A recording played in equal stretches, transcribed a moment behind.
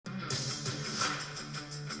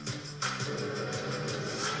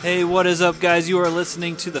Hey, what is up, guys? You are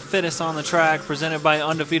listening to the Fitness on the Track, presented by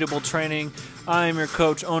Undefeatable Training. I am your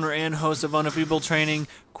coach, owner, and host of Undefeatable Training,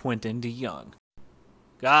 Quentin DeYoung.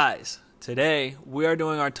 Guys, today we are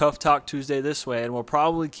doing our Tough Talk Tuesday this way, and we'll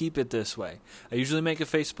probably keep it this way. I usually make a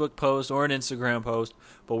Facebook post or an Instagram post,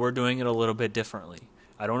 but we're doing it a little bit differently.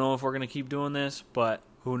 I don't know if we're going to keep doing this, but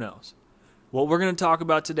who knows? What we're going to talk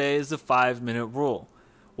about today is the 5-minute rule.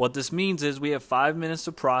 What this means is we have 5 minutes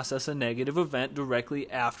to process a negative event directly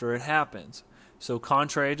after it happens. So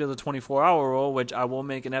contrary to the 24-hour rule, which I will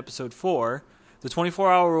make an episode for, the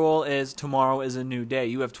 24-hour rule is tomorrow is a new day.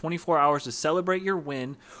 You have 24 hours to celebrate your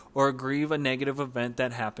win or grieve a negative event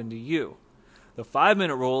that happened to you. The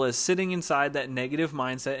 5-minute rule is sitting inside that negative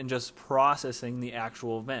mindset and just processing the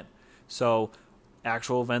actual event. So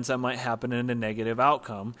actual events that might happen in a negative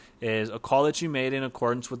outcome is a call that you made in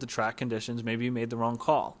accordance with the track conditions. Maybe you made the wrong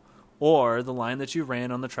call, or the line that you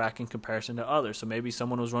ran on the track in comparison to others. So maybe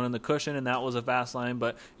someone was running the cushion and that was a fast line,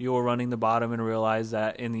 but you were running the bottom and realized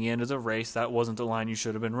that in the end of the race that wasn't the line you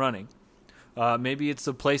should have been running. Maybe it's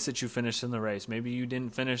the place that you finished in the race. Maybe you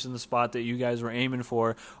didn't finish in the spot that you guys were aiming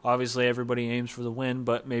for. Obviously everybody aims for the win,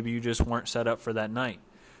 but maybe you just weren't set up for that night.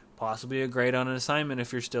 Possibly a grade on an assignment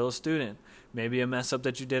if you're still a student. Maybe a mess up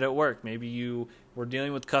that you did at work. Maybe you were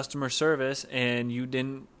dealing with customer service and you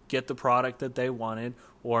didn't get the product that they wanted,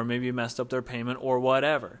 or maybe you messed up their payment or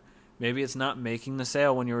whatever. Maybe it's not making the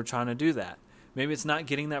sale when you were trying to do that. Maybe it's not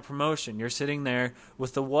getting that promotion. You're sitting there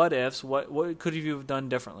with the what ifs. What could you have done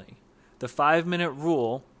differently? The 5-minute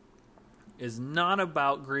rule is not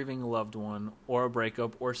about grieving a loved one or a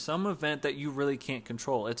breakup or some event that you really can't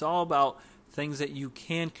control. It's all about things that you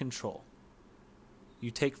can control.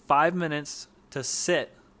 You take 5 minutes to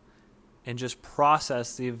sit and just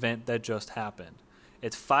process the event that just happened.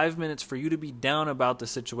 It's 5 minutes for you to be down about the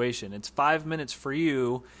situation. It's 5 minutes for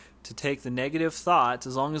you to take the negative thoughts,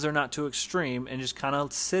 as long as they're not too extreme, and just kind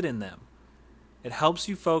of sit in them. It helps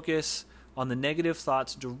you focus on the negative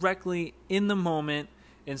thoughts directly in the moment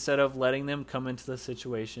instead of letting them come into the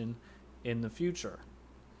situation in the future.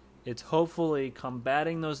 It's hopefully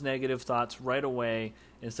combating those negative thoughts right away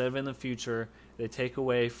instead of in the future. They take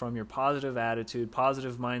away from your positive attitude,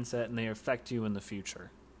 positive mindset, and they affect you in the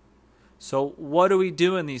future. So what do we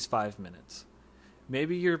do in these 5 minutes?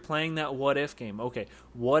 Maybe you're playing that what if game. Okay,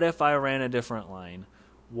 what if I ran a different line?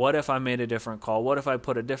 What if I made a different call? What if I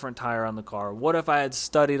put a different tire on the car? What if I had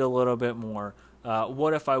studied a little bit more?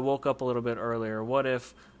 What if I woke up a little bit earlier? What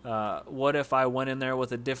if I went in there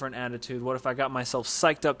with a different attitude? What if I got myself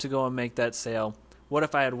psyched up to go and make that sale? What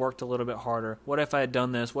if I had worked a little bit harder? What if I had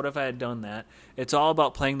done this? What if I had done that? It's all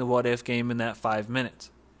about playing the what if game in that 5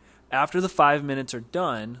 minutes. After the 5 minutes are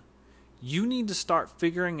done, you need to start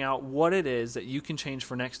figuring out what it is that you can change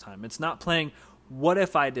for next time. It's not playing what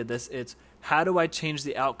if I did this. It's how do I change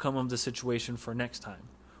the outcome of the situation for next time?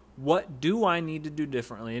 What do I need to do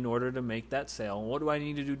differently in order to make that sale? What do I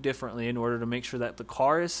need to do differently in order to make sure that the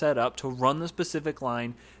car is set up to run the specific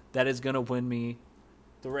line that is going to win me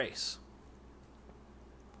the race?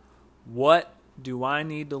 What do I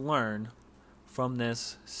need to learn from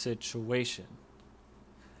this situation?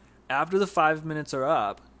 After the 5 minutes are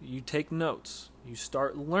up, you take notes. You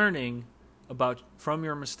start learning from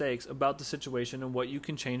your mistakes about the situation and what you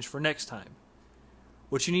can change for next time.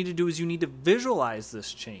 What you need to do is you need to visualize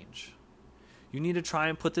this change. You need to try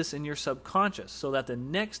and put this in your subconscious so that the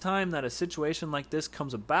next time that a situation like this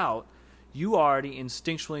comes about, you already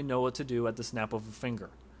instinctually know what to do at the snap of a finger.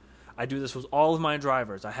 I do this with all of my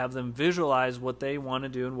drivers. I have them visualize what they want to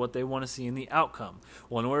do and what they want to see in the outcome.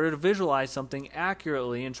 Well, in order to visualize something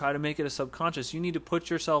accurately and try to make it a subconscious, you need to put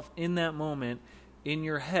yourself in that moment in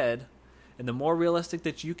your head. And the more realistic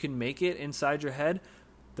that you can make it inside your head,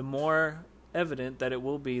 the more evident that it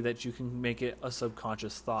will be that you can make it a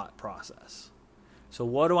subconscious thought process. So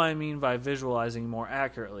what do I mean by visualizing more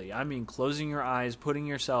accurately? I mean closing your eyes, putting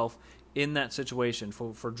yourself in that situation.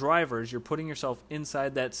 For drivers, you're putting yourself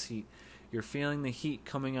inside that seat. You're feeling the heat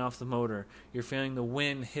coming off the motor. You're feeling the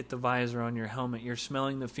wind hit the visor on your helmet. You're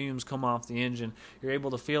smelling the fumes come off the engine. You're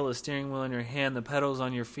able to feel the steering wheel in your hand, the pedals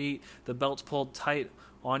on your feet, the belts pulled tight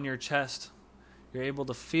on your chest. You're able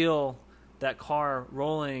to feel that car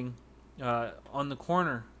rolling on the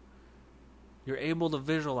corner. You're able to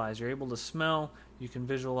visualize. You're able to smell. You can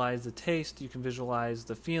visualize the taste. You can visualize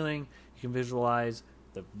the feeling. You can visualize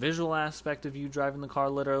the visual aspect of you driving the car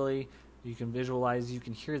literally. You can visualize, you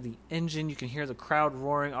can hear the engine, you can hear the crowd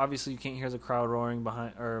roaring. Obviously, you can't hear the crowd roaring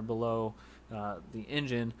behind or below the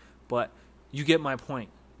engine, but you get my point.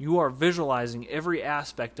 You are visualizing every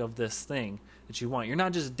aspect of this thing that you want. You're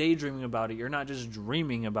not just daydreaming about it. You're not just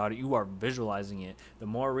dreaming about it. You are visualizing it. The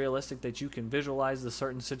more realistic that you can visualize the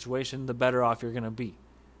certain situation, the better off you're going to be.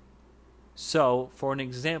 So, for an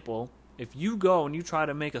example, if you go and you try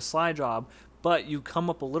to make a slide job, but you come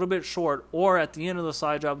up a little bit short, or at the end of the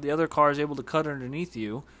slide job, the other car is able to cut underneath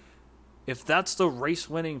you, if that's the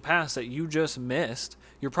race-winning pass that you just missed,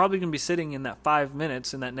 you're probably going to be sitting in that 5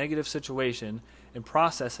 minutes in that negative situation and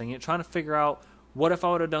processing it, trying to figure out, what if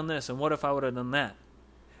I would have done this and what if I would have done that?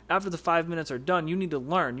 After the 5 minutes are done, you need to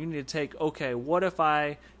learn. You need to take, okay, what if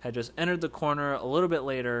I had just entered the corner a little bit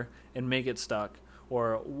later and make it stuck?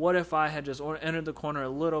 Or what if I had just entered the corner a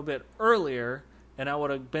little bit earlier and I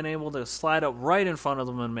would have been able to slide up right in front of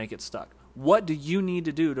them and make it stuck? What do you need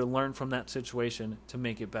to do to learn from that situation to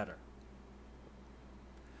make it better?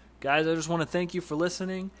 Guys, I just want to thank you for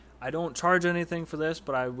listening. I don't charge anything for this,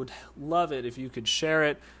 but I would love it if you could share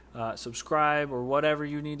it, subscribe, or whatever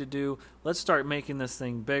you need to do. Let's start making this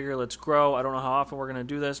thing bigger. Let's grow. I don't know how often we're going to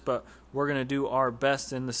do this, but we're going to do our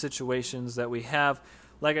best in the situations that we have.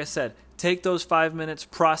 Like I said, take those 5 minutes,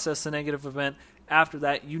 process the negative event. After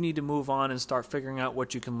that, you need to move on and start figuring out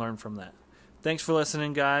what you can learn from that. Thanks for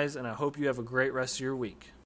listening, guys, and I hope you have a great rest of your week.